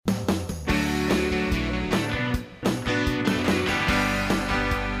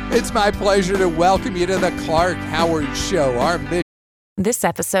It's my pleasure to welcome you to the Clark Howard Show. Our mission. This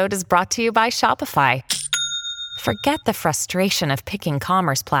episode is brought to you by Shopify. Forget the frustration of picking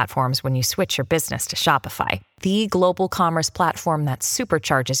commerce platforms when you switch your business to Shopify, the global commerce platform that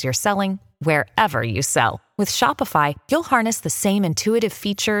supercharges your selling wherever you sell. With Shopify, you'll harness the same intuitive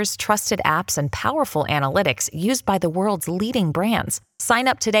features, trusted apps, and powerful analytics used by the world's leading brands. Sign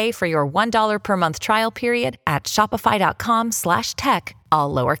up today for your $1 per month trial period at shopify.com/tech,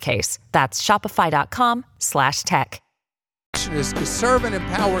 all lowercase. That's shopify.com/tech. Is to serve and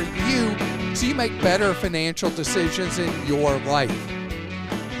empower you so you make better financial decisions in your life.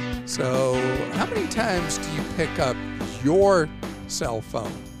 So, how many times do you pick up your cell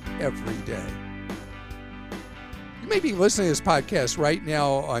phone every day? You may be listening to this podcast right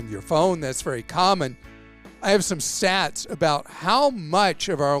now on your phone. That's very common. I have some stats about how much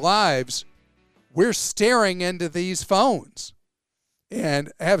of our lives we're staring into these phones.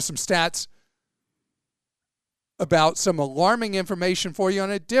 And I have some stats about some alarming information for you on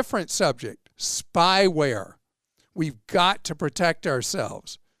a different subject, spyware. We've got to protect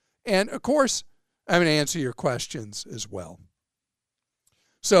ourselves. And, of course, I'm going to answer your questions as well.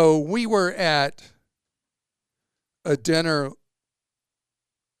 So we were at a dinner a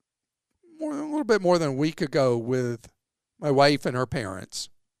little bit more than a week ago with my wife and her parents.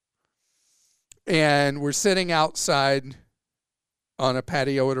 And we're sitting outside on a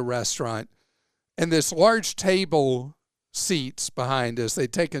patio at a restaurant. And this large table seats behind us,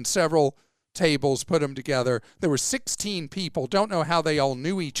 they'd taken several tables, put them together. There were 16 people. Don't know how they all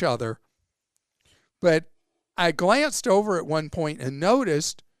knew each other. But I glanced over at one point and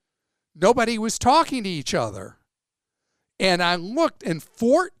noticed nobody was talking to each other. And I looked, and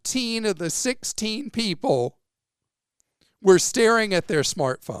 14 of the 16 people were staring at their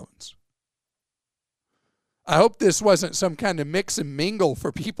smartphones. I hope this wasn't some kind of mix and mingle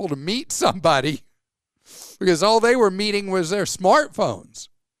for people to meet somebody, because all they were meeting was their smartphones.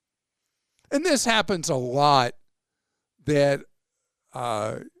 And this happens a lot, that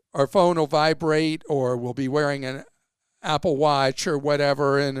our phone will vibrate, or we'll be wearing an Apple Watch or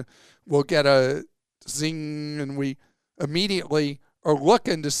whatever, and we'll get a zing, and we immediately are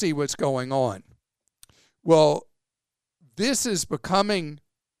looking to see what's going on. Well, this is becoming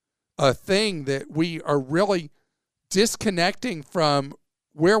a thing that we are really disconnecting from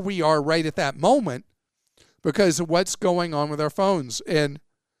where we are right at that moment because of what's going on with our phones. And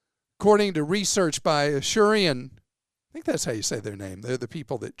according to research by Assurian, I think that's how you say their name. They're the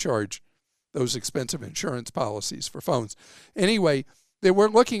people that charge those expensive insurance policies for phones. Anyway, they were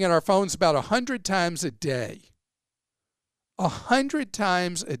looking at our phones about 100 times a day. 100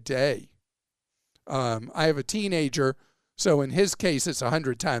 times a day. I have a teenager, so in his case, it's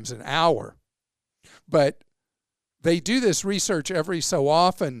 100 times an hour. But they do this research every so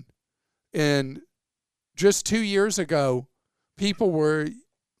often. And just 2 years ago, people were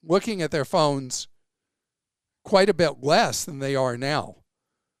looking at their phones quite a bit less than they are now.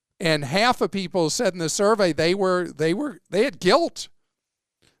 And half of people said in the survey they had guilt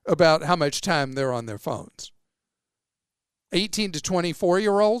about how much time they're on their phones. 18 to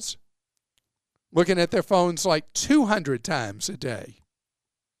 24-year-olds looking at their phones like 200 times a day.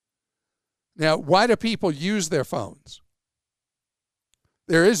 Now, why do people use their phones?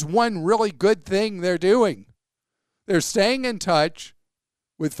 There is one really good thing they're doing. They're staying in touch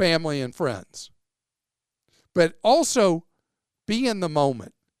with family and friends. But also, be in the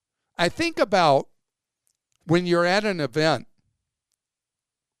moment. I think about when you're at an event,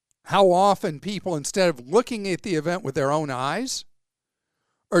 how often people, instead of looking at the event with their own eyes,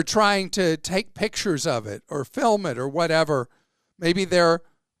 are trying to take pictures of it or film it or whatever. Maybe they're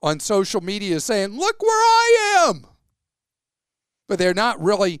on social media saying, look where I am. But they're not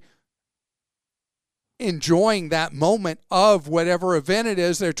really enjoying that moment of whatever event it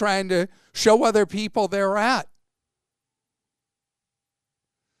is they're trying to show other people they're at.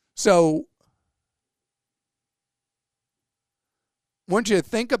 So I want you to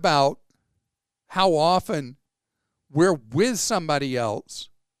think about how often we're with somebody else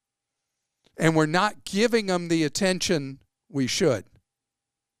and we're not giving them the attention we should.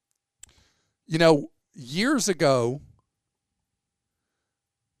 You know, years ago,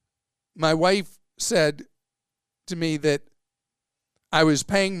 my wife said to me that I was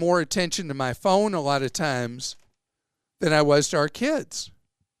paying more attention to my phone a lot of times than I was to our kids.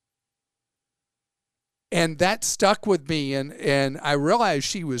 And that stuck with me, and I realized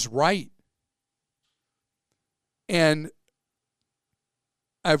she was right. And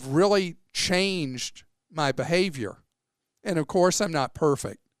I've really changed my behavior. And of course, I'm not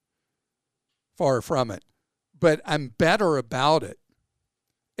perfect. Far from it. But I'm better about it.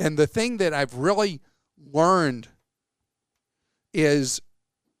 And the thing that I've really learned is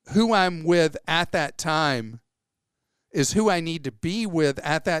who I'm with at that time is who I need to be with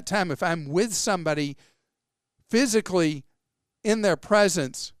at that time. If I'm with somebody physically in their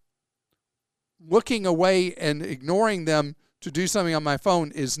presence, looking away and ignoring them to do something on my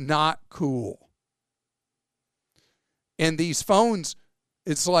phone is not cool. And these phones,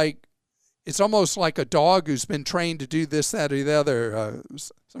 it's almost like a dog who's been trained to do this, that, or the other,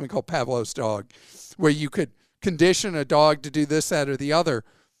 something called Pavlov's dog, where you could condition a dog to do this, that, or the other.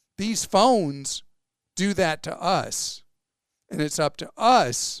 These phones do that to us, and it's up to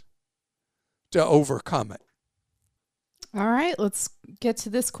us to overcome it. All right, let's get to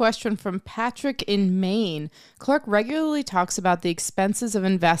this question from Patrick in Maine. Clark regularly talks about the expenses of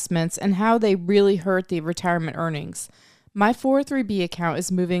investments and how they really hurt the retirement earnings. My 403B account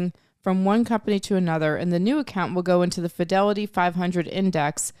is moving from one company to another, and the new account will go into the Fidelity 500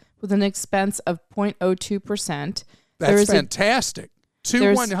 index with an expense of 0.02%. That's fantastic.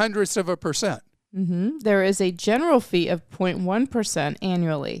 0.02%. Mm-hmm. There is a general fee of 0.1%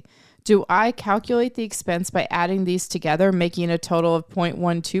 annually. Do I calculate the expense by adding these together, making a total of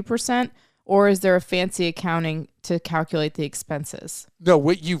 0.12%, or is there a fancy accounting to calculate the expenses? No,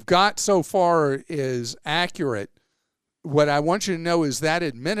 what you've got so far is accurate. What I want you to know is that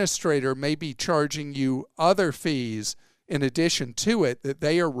administrator may be charging you other fees in addition to it that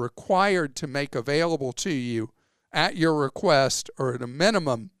they are required to make available to you at your request or at a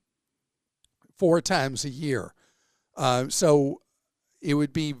minimum 4 times a year. So it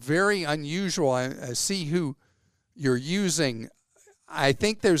would be very unusual. I see who you're using. I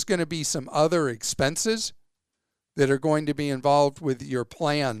think there's going to be some other expenses that are going to be involved with your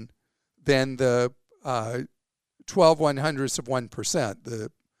plan than the 12/100%,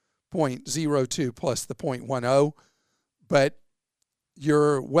 the 0.02 plus the 0.10. But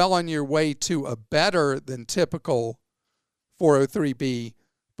you're well on your way to a better than typical 403B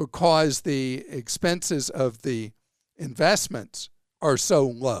because the expenses of the investments are so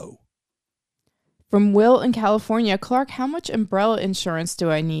low. From Will in California, Clark, how much umbrella insurance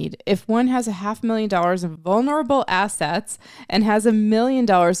do I need? If one has $500,000 of vulnerable assets and has $1 million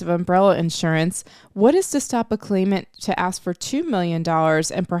of umbrella insurance, what is to stop a claimant to ask for $2 million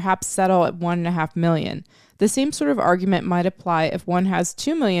and perhaps settle at $1.5 million? The same sort of argument might apply if one has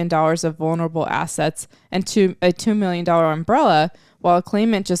 $2 million of vulnerable assets and a $2 million umbrella, while a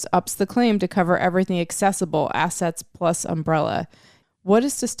claimant just ups the claim to cover everything accessible, assets plus umbrella. What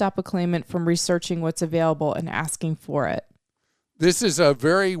is to stop a claimant from researching what's available and asking for it? This is a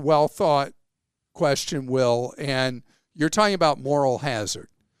very well thought question, Will, and you're talking about moral hazard.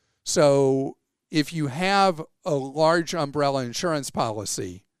 So if you have a large umbrella insurance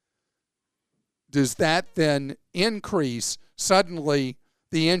policy, does that then increase suddenly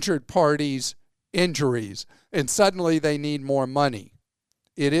the injured party's injuries and suddenly they need more money?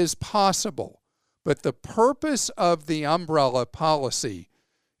 It is possible. But the purpose of the umbrella policy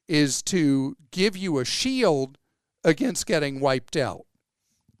is to give you a shield against getting wiped out.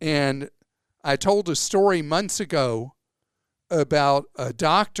 And I told a story months ago about a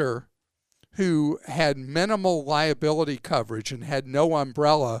doctor who had minimal liability coverage and had no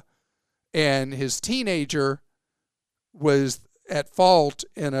umbrella, and his teenager was at fault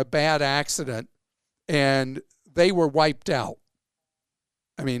in a bad accident, and they were wiped out.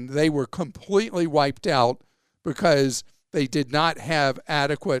 I mean, they were completely wiped out because they did not have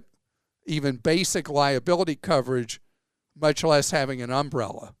adequate, even basic liability coverage, much less having an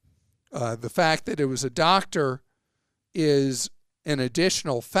umbrella. The fact that it was a doctor is an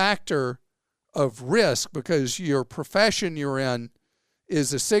additional factor of risk because your profession you're in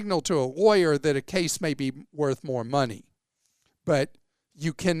is a signal to a lawyer that a case may be worth more money. But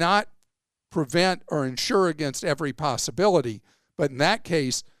you cannot prevent or insure against every possibility. But in that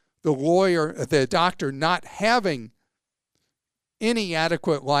case, the doctor not having any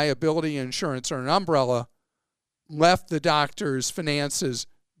adequate liability insurance or an umbrella left the doctor's finances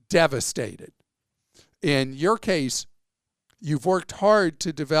devastated. In your case, you've worked hard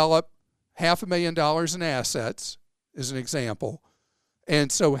to develop $500,000 in assets, as an example.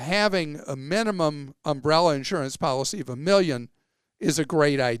 And so having a minimum umbrella insurance policy of $1 million is a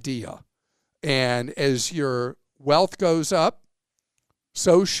great idea. And as your wealth goes up,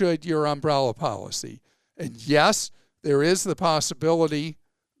 so should your umbrella policy. And yes, there is the possibility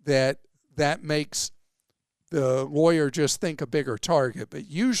that that makes the lawyer just think a bigger target. But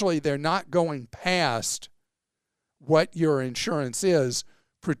usually they're not going past what your insurance is,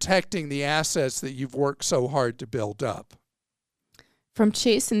 protecting the assets that you've worked so hard to build up. From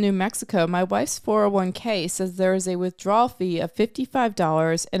Chase in New Mexico, my wife's 401k says there is a withdrawal fee of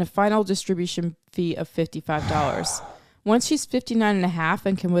 $55 and a final distribution fee of $55. Once she's 59 and a half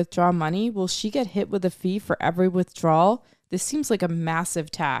and can withdraw money, will she get hit with a fee for every withdrawal? This seems like a massive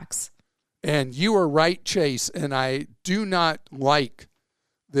tax. And you are right, Chase, and I do not like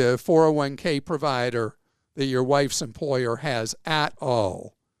the 401k provider that your wife's employer has at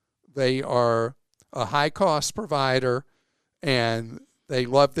all. They are a high-cost provider, and they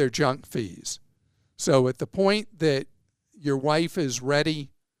love their junk fees. So at the point that your wife is ready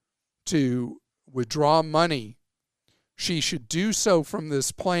to withdraw money, she should do so from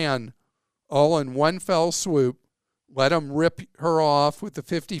this plan all in one fell swoop, let them rip her off with the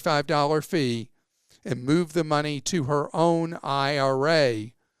 $55 fee, and move the money to her own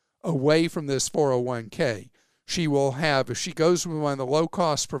IRA away from this 401k. She will have, if she goes with one of the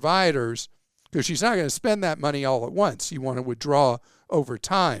low-cost providers, because she's not going to spend that money all at once. You want to withdraw over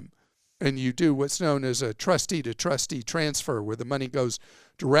time. And you do what's known as a trustee-to-trustee transfer, where the money goes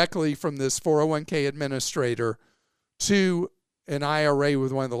directly from this 401k administrator to an IRA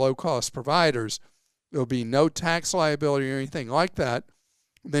with one of the low-cost providers. There'll be no tax liability or anything like that.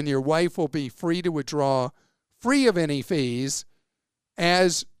 Then your wife will be free to withdraw, free of any fees,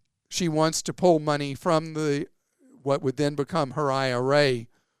 as she wants to pull money from the what would then become her IRA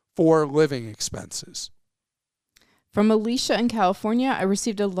for living expenses. From Alicia in California, I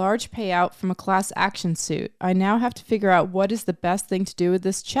received a large payout from a class action suit. I now have to figure out what is the best thing to do with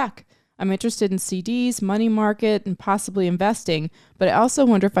this check. I'm interested in CDs, money market, and possibly investing, but I also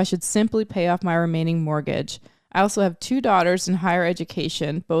wonder if I should simply pay off my remaining mortgage. I also have 2 daughters in higher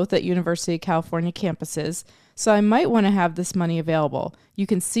education, both at University of California campuses, so I might want to have this money available. You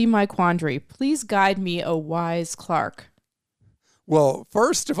can see my quandary. Please guide me, O wise Clark. Well,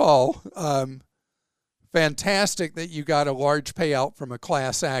 first of all, fantastic that you got a large payout from a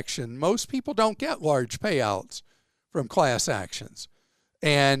class action. Most people don't get large payouts from class actions.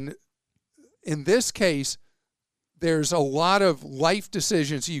 And in this case, there's a lot of life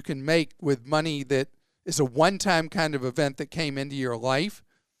decisions you can make with money that is a one-time kind of event that came into your life.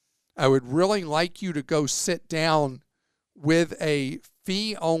 I would really like you to go sit down with a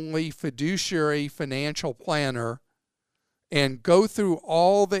fee-only fiduciary financial planner and go through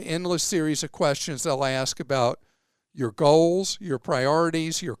all the endless series of questions they'll ask about your goals, your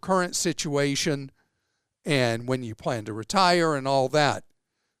priorities, your current situation, and when you plan to retire and all that.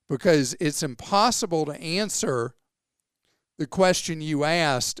 Because it's impossible to answer the question you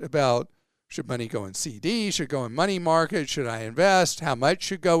asked about, should money go in CD, should go in money market, should I invest, how much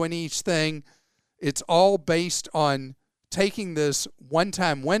should go in each thing. It's all based on taking this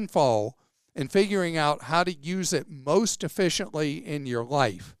one-time windfall and figuring out how to use it most efficiently in your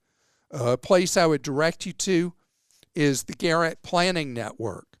life. A place I would direct you to is the Garrett Planning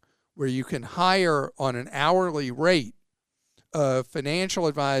Network, where you can hire on an hourly rate a financial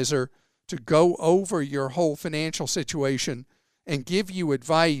advisor to go over your whole financial situation and give you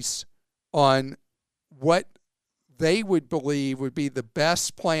advice on what they would believe would be the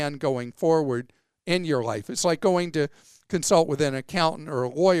best plan going forward in your life. It's like going to consult with an accountant or a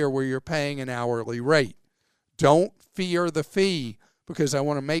lawyer where you're paying an hourly rate. Don't fear the fee, because I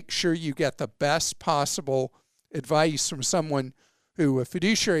want to make sure you get the best possible advice from someone who, a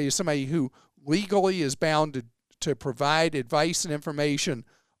fiduciary is somebody who legally is bound to provide advice and information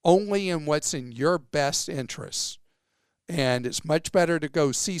only in what's in your best interests. And it's much better to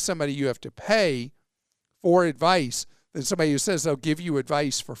go see somebody you have to pay for advice than somebody who says they'll give you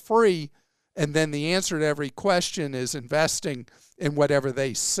advice for free, and then the answer to every question is investing in whatever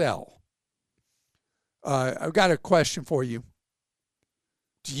they sell. I've got a question for you.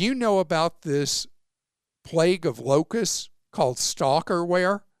 Do you know about this plague of locusts called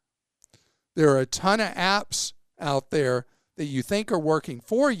Stalkerware? There are a ton of apps out there that you think are working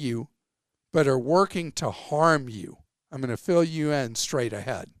for you, but are working to harm you. I'm going to fill you in straight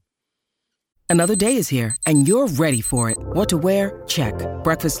ahead. Another day is here, and you're ready for it. What to wear? Check.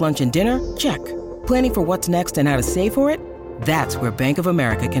 Breakfast, lunch, and dinner? Check. Planning for what's next and how to save for it? That's where Bank of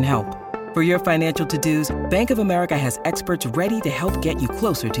America can help. For your financial to-dos, Bank of America has experts ready to help get you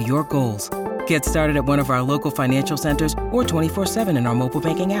closer to your goals. Get started at one of our local financial centers or 24/7 in our mobile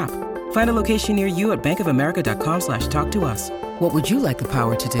banking app. Find a location near you at bankofamerica.com/talktous. What would you like the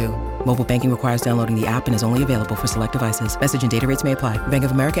power to do? Mobile banking requires downloading the app and is only available for select devices. Message and data rates may apply. Bank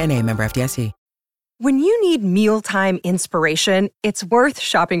of America N.A., member FDIC. When you need mealtime inspiration, it's worth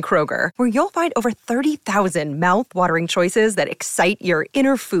shopping Kroger, where you'll find over 30,000 mouth-watering choices that excite your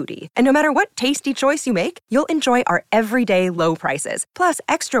inner foodie. And no matter what tasty choice you make, you'll enjoy our everyday low prices, plus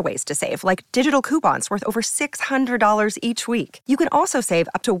extra ways to save, like digital coupons worth over $600 each week. You can also save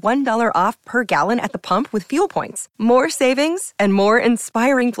up to $1 off per gallon at the pump with fuel points. More savings and more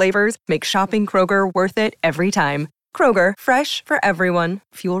inspiring flavors make shopping Kroger worth it every time. Kroger, fresh for everyone.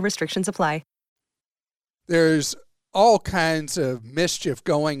 Fuel restrictions apply. There's all kinds of mischief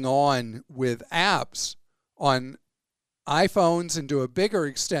going on with apps on iPhones and to a bigger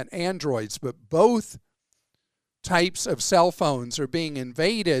extent Androids, but both types of cell phones are being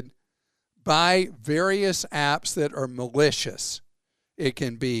invaded by various apps that are malicious. It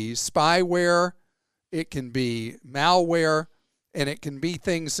can be spyware, it can be malware, and it can be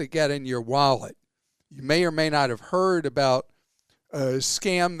things that get in your wallet. You may or may not have heard about a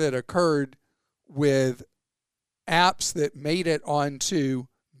scam that occurred with apps that made it onto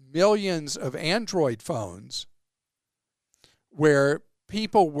millions of Android phones where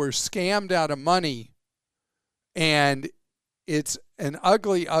people were scammed out of money, and it's an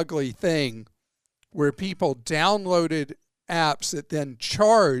ugly, ugly thing where people downloaded apps that then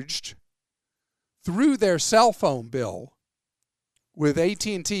charged through their cell phone bill with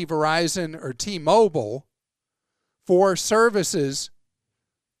AT&T, Verizon, or T-Mobile for services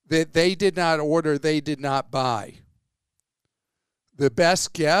that they did not order, they did not buy. The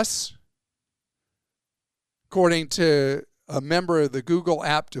best guess, according to a member of the Google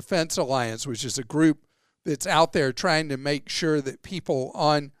App Defense Alliance, which is a group that's out there trying to make sure that people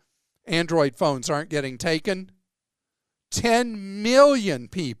on Android phones aren't getting taken, 10 million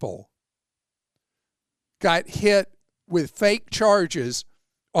people got hit with fake charges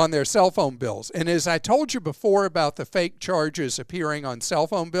on their cell phone bills. And as I told you before about the fake charges appearing on cell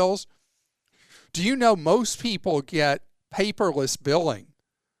phone bills, do you know most people get paperless billing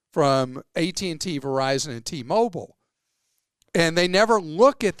from AT&T, Verizon, and T-Mobile? And they never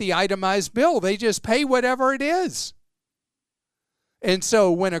look at the itemized bill. They just pay whatever it is. And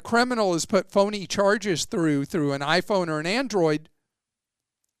so when a criminal has put phony charges through an iPhone or an Android,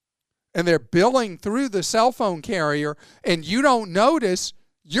 and they're billing through the cell phone carrier, and you don't notice,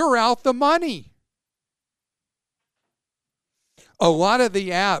 you're out the money. A lot of the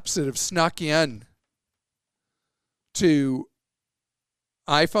apps that have snuck in to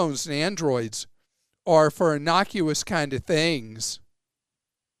iPhones and Androids are for innocuous kind of things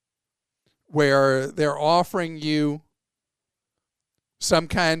where they're offering you some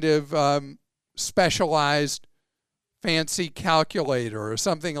kind of specialized fancy calculator or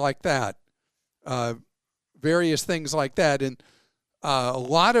something like that, various things like that. And a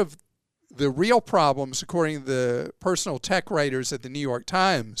lot of the real problems, according to the personal tech writers at the New York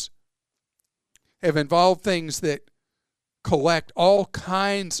Times, have involved things that collect all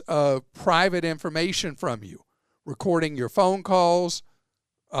kinds of private information from you, recording your phone calls,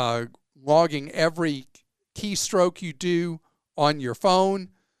 logging every keystroke you do on your phone,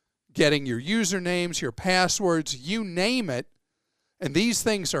 getting your usernames, your passwords, you name it. And these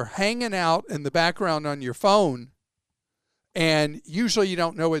things are hanging out in the background on your phone, and usually you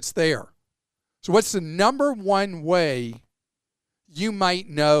don't know it's there. So what's the number one way you might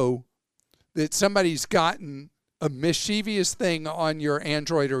know that somebody's gotten a mischievous thing on your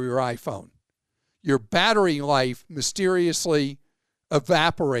Android or your iPhone? Your battery life mysteriously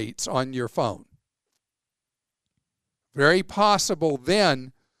evaporates on your phone. Very possible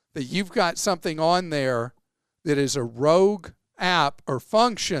then that you've got something on there that is a rogue app or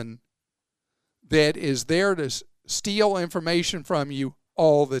function that is there to steal information from you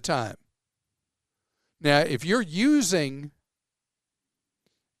all the time. Now, if you're using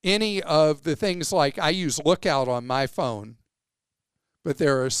any of the things, like I use Lookout on my phone, but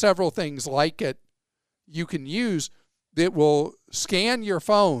there are several things like it you can use that will scan your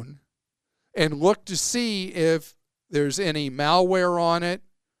phone and look to see if there's any malware on it,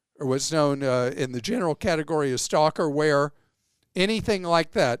 or what's known in the general category as Stalkerware, anything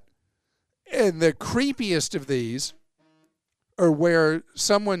like that. And the creepiest of these are where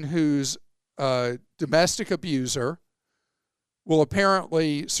someone who's a domestic abuser will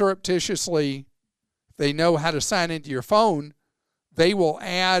apparently surreptitiously, they know how to sign into your phone, they will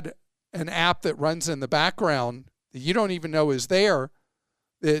add an app that runs in the background that you don't even know is there,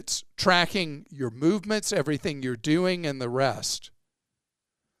 that's tracking your movements, everything you're doing, and the rest.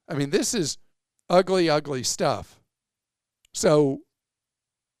 I mean, this is ugly, ugly stuff. So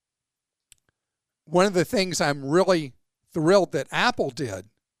one of the things I'm really thrilled that Apple did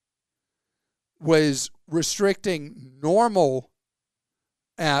was restricting normal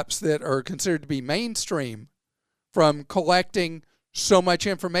apps that are considered to be mainstream from collecting so much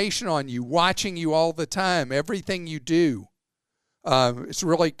information on you, watching you all the time, everything you do. It's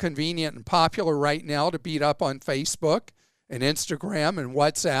really convenient and popular right now to beat up on Facebook and Instagram and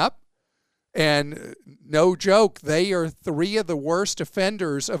WhatsApp. And no joke, they are 3 of the worst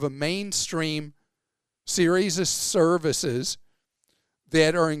offenders of a mainstream series of services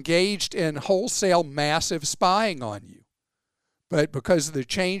that are engaged in wholesale massive spying on you. But because of the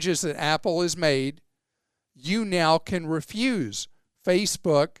changes that Apple has made, you now can refuse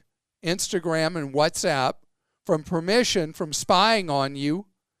Facebook, Instagram, and WhatsApp from permission from spying on you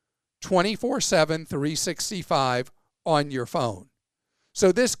 24/7, 365 on your phone.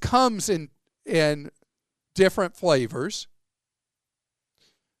 So this comes in different flavors.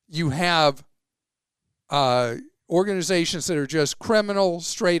 You have organizations that are just criminal,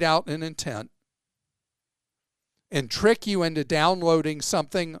 straight out in intent, and trick you into downloading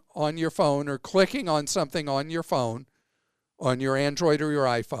something on your phone or clicking on something on your phone, on your Android or your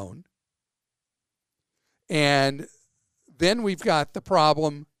iPhone. And then we've got the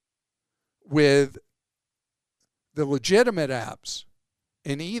problem with the legitimate apps.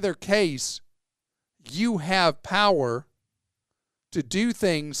 In either case, you have power to do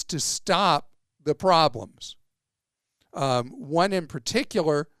things to stop the problems. One in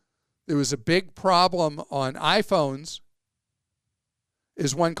particular, there was a big problem on iPhones,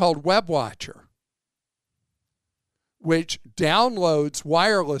 is one called WebWatcher, which downloads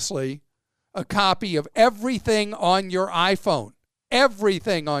wirelessly a copy of everything on your iPhone.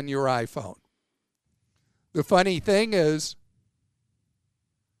 Everything on your iPhone. The funny thing is,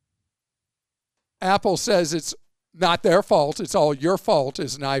 Apple says it's not their fault, it's all your fault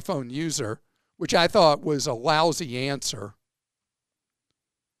as an iPhone user, which I thought was a lousy answer.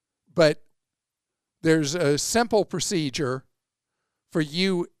 But there's a simple procedure for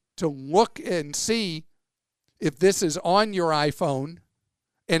you to look and see if this is on your iPhone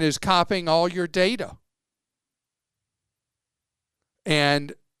and is copying all your data.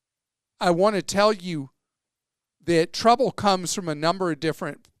 And I want to tell you that trouble comes from a number of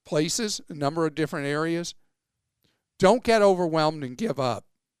different places, a number of different areas. Don't get overwhelmed and give up.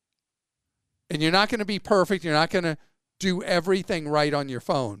 And you're not going to be perfect. You're not going to do everything right on your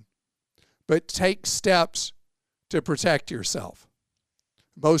phone. But take steps to protect yourself.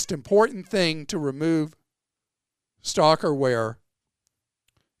 Most important thing to remove Stalkerware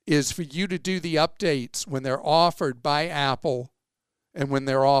is for you to do the updates when they're offered by Apple and when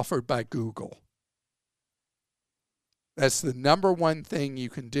they're offered by Google. That's the number one thing you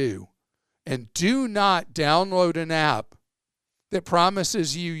can do. And do not download an app that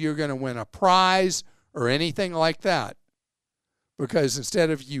promises you're going to win a prize or anything like that. Because instead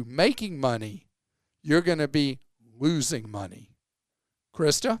of you making money, you're going to be losing money.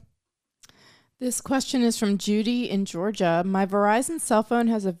 Krista? This question is from Judy in Georgia. My Verizon cell phone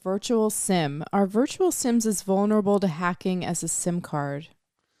has a virtual SIM. Are virtual SIMs as vulnerable to hacking as a SIM card?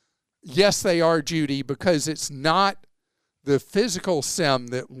 Yes, they are, Judy, because it's not the physical SIM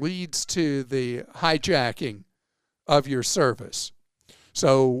that leads to the hijacking of your service.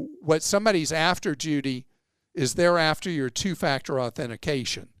 So what somebody's after, Judy, is they're after your two-factor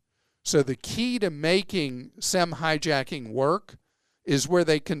authentication. So the key to making SIM hijacking work is where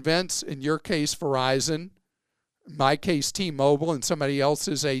they convince, in your case, Verizon, in my case, T-Mobile, and somebody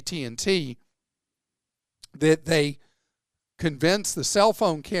else's AT&T, that they convince the cell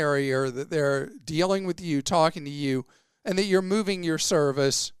phone carrier that they're dealing with you, talking to you, and that you're moving your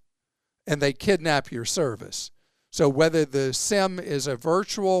service, and they kidnap your service. So whether the SIM is a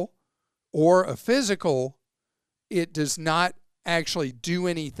virtual or a physical, it does not actually do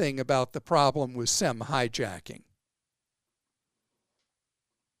anything about the problem with SIM hijacking.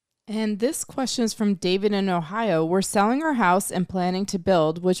 And this question is from David in Ohio. We're selling our house and planning to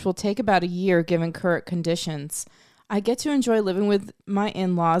build, which will take about a year given current conditions. I get to enjoy living with my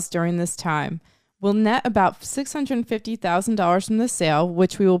in-laws during this time. We'll net about $650,000 from the sale,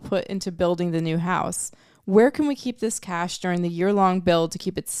 which we will put into building the new house. Where can we keep this cash during the year-long build to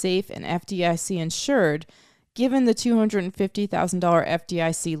keep it safe and FDIC insured, given the $250,000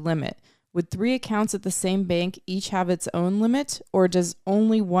 FDIC limit? Would 3 accounts at the same bank each have its own limit, or does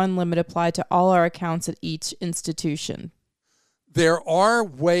only one limit apply to all our accounts at each institution? There are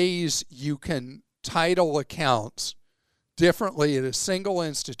ways you can title accounts differently at a single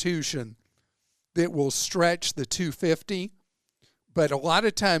institution that will stretch the 250, but a lot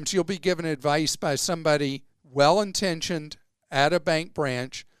of times you'll be given advice by somebody well-intentioned at a bank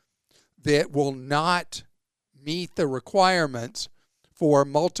branch that will not meet the requirements for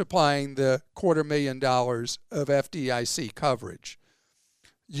multiplying the $250,000 of FDIC coverage.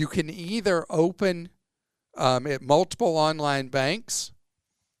 You can either open at multiple online banks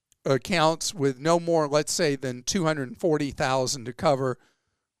accounts with no more, let's say, than $240,000 to cover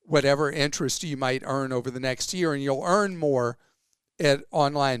whatever interest you might earn over the next year, and you'll earn more at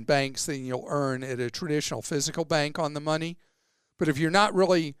online banks than you'll earn at a traditional physical bank on the money. But if you're not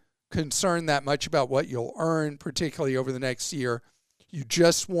really concerned that much about what you'll earn, particularly over the next year, you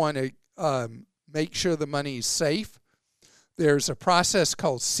just want to make sure the money is safe, there's a process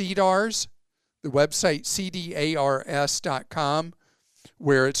called CDARS, the website CDARS.com,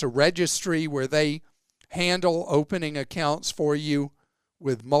 where it's a registry where they handle opening accounts for you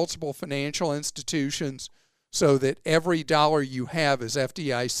with multiple financial institutions so that every dollar you have is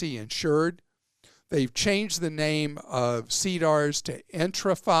FDIC insured. They've changed the name of CDARS to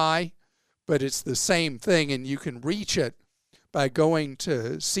IntraFi, but it's the same thing, and you can reach it by going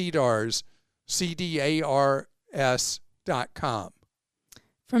to CDARS, CDARS.com.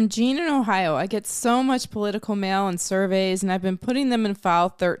 From Jean in Ohio, I get so much political mail and surveys, and I've been putting them in file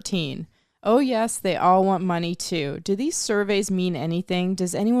 13. Oh yes, they all want money too. Do these surveys mean anything?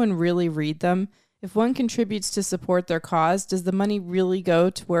 Does anyone really read them? If one contributes to support their cause, does the money really go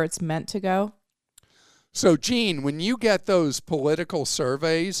to where it's meant to go? So, Jean, when you get those political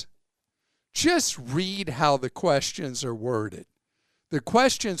surveys, just read how the questions are worded. The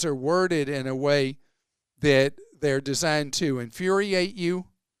questions are worded in a way that they're designed to infuriate you,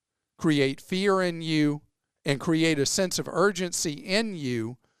 create fear in you, and create a sense of urgency in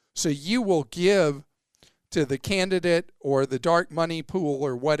you, so you will give to the candidate or the dark money pool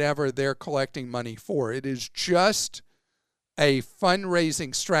or whatever they're collecting money for. It is just a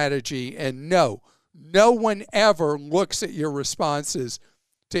fundraising strategy, and no one ever looks at your responses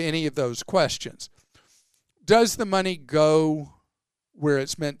to any of those questions. Does the money go where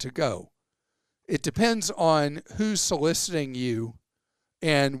it's meant to go? It depends on who's soliciting you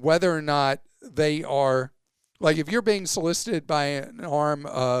and whether or not they are, like if you're being solicited by an arm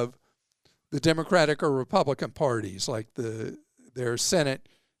of the Democratic or Republican parties, like their Senate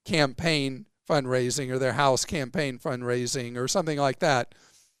campaign fundraising or their House campaign fundraising or something like that,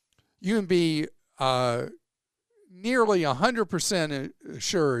 you can be nearly 100%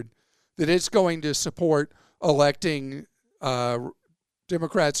 assured that it's going to support electing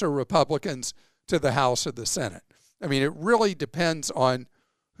Democrats or Republicans to the House or the Senate. I mean, it really depends on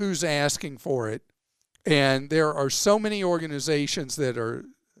who's asking for it. And there are so many organizations that are,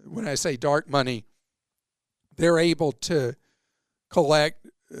 when I say dark money, they're able to collect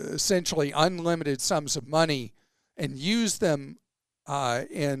essentially unlimited sums of money and use them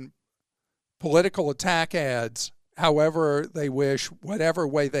in political attack ads however they wish, whatever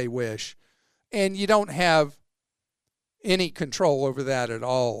way they wish. And you don't have any control over that at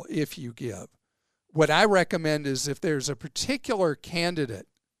all if you give. What I recommend is if there's a particular candidate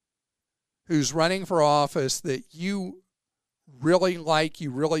who's running for office that you really like, you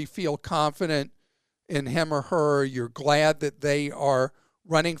really feel confident in him or her, you're glad that they are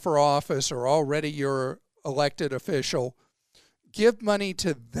running for office or already your elected official, give money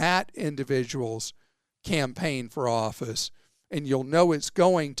to that individual's campaign for office, and you'll know it's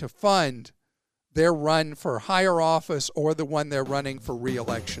going to fund their run for higher office or the one they're running for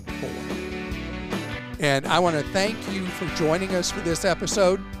re-election for. And I want to thank you for joining us for this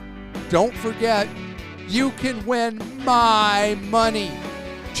episode. Don't forget, you can win my money.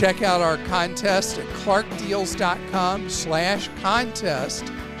 Check out our contest at clarkdeals.com/contest.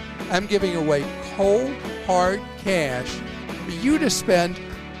 I'm giving away cold, hard cash for you to spend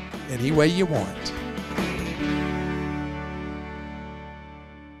any way you want.